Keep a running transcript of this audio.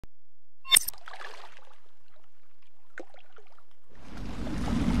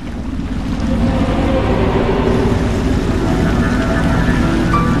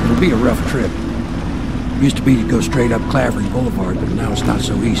me to go straight up Clavering Boulevard, but now it's not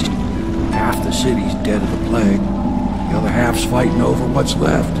so easy. Half the city's dead of the plague. The other half's fighting over what's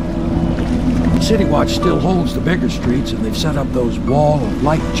left. City Watch still holds the bigger streets, and they've set up those wall of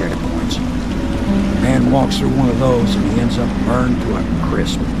light checkpoints. A man walks through one of those, and he ends up burned to a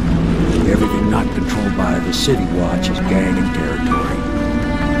crisp. Everything not controlled by the City Watch is gang and territory.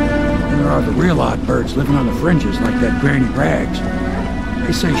 And there are the real odd birds living on the fringes, like that Granny Rags.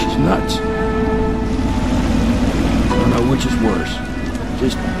 They say she's nuts. I don't know which is worse.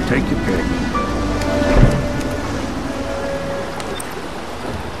 Just take your pick.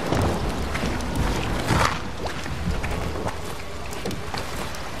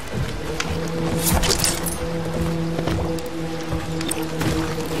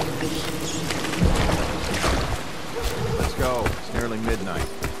 Let's go. It's nearly midnight.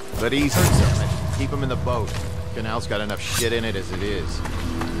 But easy. Keep him in the boat. Canal's got enough shit in it as it is.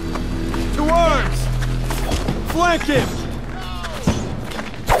 2 arms! Flank him!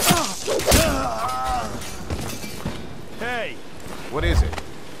 Hey! What is it?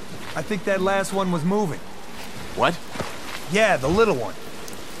 I think that last one was moving. What? Yeah, the little one.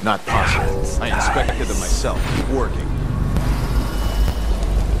 Not possible. I inspected them myself. Keep working.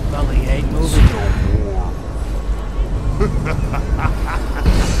 Well, he ain't moving.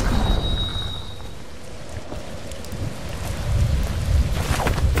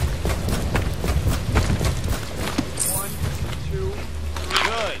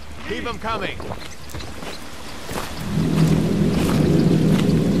 Keep them coming.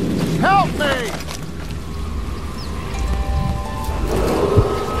 Help me!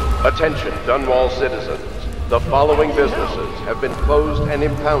 Attention, Dunwall citizens. The following businesses have been closed and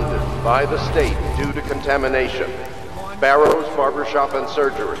impounded by the state due to contamination. Barrow's Barbershop and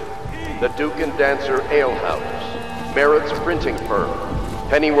Surgery, the Duke and Dancer Ale House, Merritt's Printing Firm,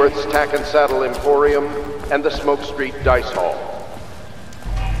 Pennyworth's Tack and Saddle Emporium, and the Smoke Street Dice Hall.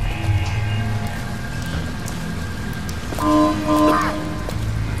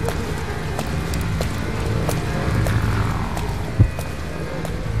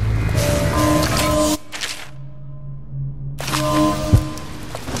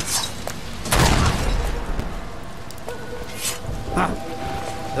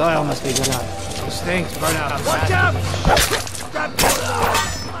 The oil must be good enough. Stinks, burn out. Watch out!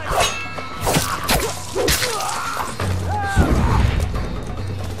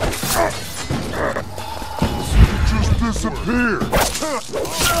 Just disappeared. Lost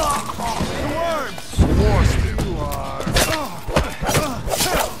him.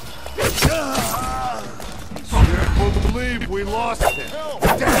 Can't believe we lost him.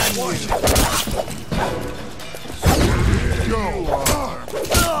 Damn you. Go.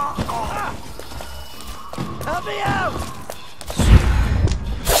 Help me out!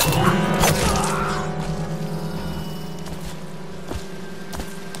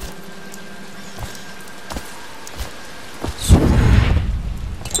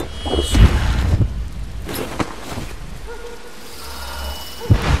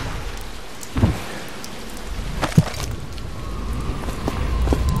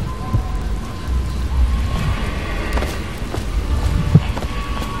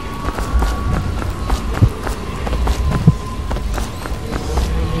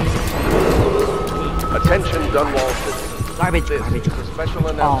 Attention, Dunwall citizens. Garbage, This garbage, is a special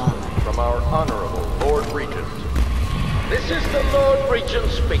announcement from our Honorable Lord Regent. This is the Lord Regent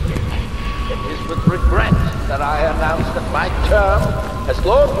speaking. It is with regret that I announce that my term as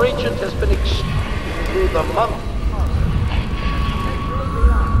Lord Regent has been extended through the month.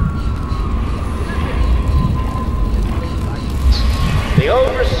 The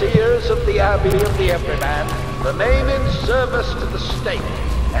overseers of the Abbey of the Everyman remain in service to the state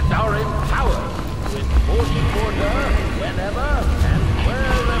and are empowered to enforce order whenever and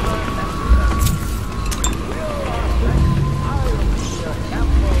wherever necessary. I will be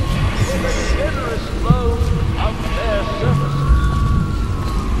accountable for the generous loan of their services.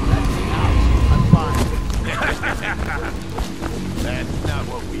 Let me out. I'm fine. That's not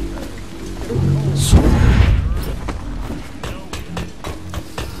what we heard.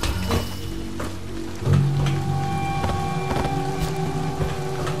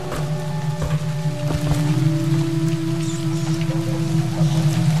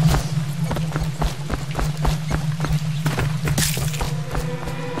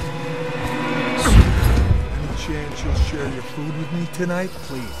 Food with me tonight?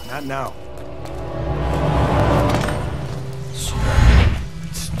 Please, not now.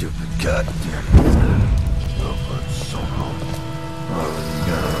 Stupid goddamn.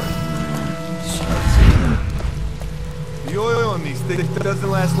 The oil in these things doesn't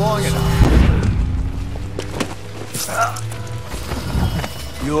last long enough.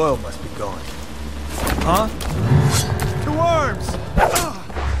 The oil must be gone. Huh? The worms!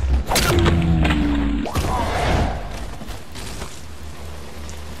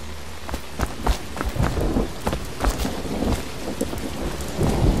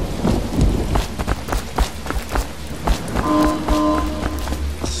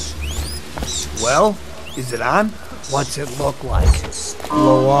 Well, is it on? What's it look like?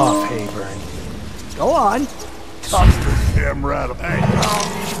 Blow off, Hayburn. Go on. Damn right. Hey,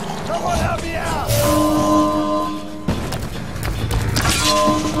 Someone help me out!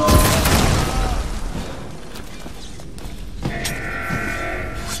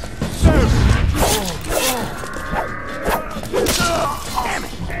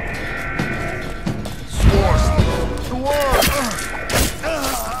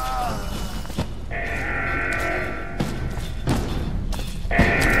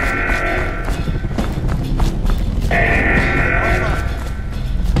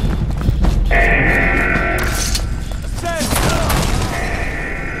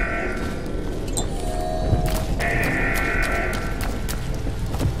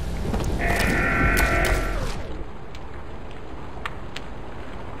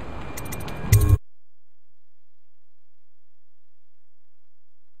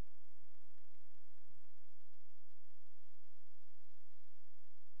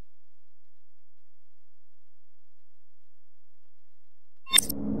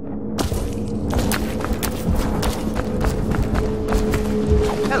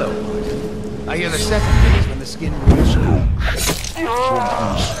 I hear the second phase when the skin moves. Something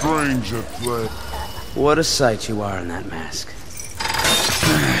strange at play. What a sight you are in that mask.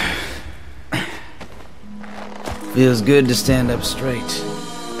 Feels good to stand up straight.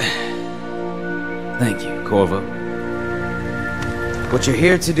 Thank you, Corvo. What you're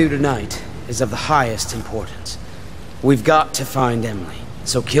here to do tonight is of the highest importance. We've got to find Emily,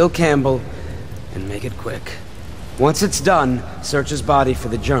 so kill Campbell and make it quick. Once it's done, search his body for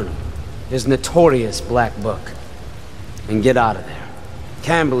the journal, his notorious black book, and get out of there.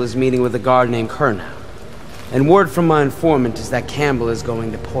 Campbell is meeting with a guard named Kernow, and word from my informant is that Campbell is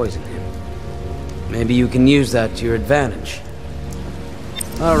going to poison him. Maybe you can use that to your advantage.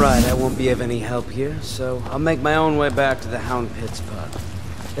 Alright, I won't be of any help here, so I'll make my own way back to the Hound Pits pub.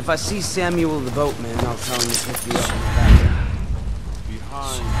 If I see Samuel the boatman, I'll tell him to pick you up in the back.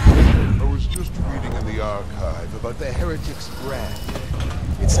 Behind. I was just reading in the archive about the Heretic's brand.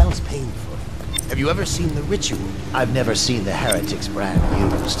 It sounds painful. Have you ever seen the ritual? I've never seen the Heretic's brand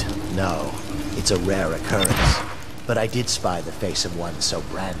used. No, it's a rare occurrence. But I did spy the face of one so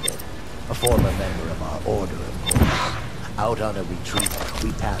branded. A former member of our order, of course. Out on a retreat,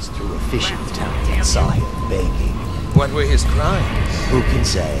 we passed through a fishing town and saw him begging. What were his crimes? Who can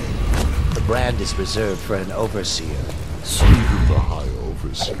say? The brand is reserved for an overseer. Even the High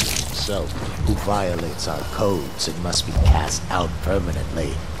Overseer himself. Who violates our codes and must be cast out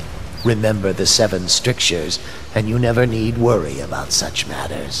permanently. Remember the 7 strictures, and you never need worry about such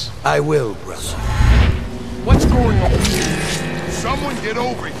matters. I will, brother. What's going on here? Someone get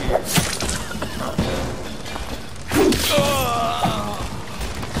over here!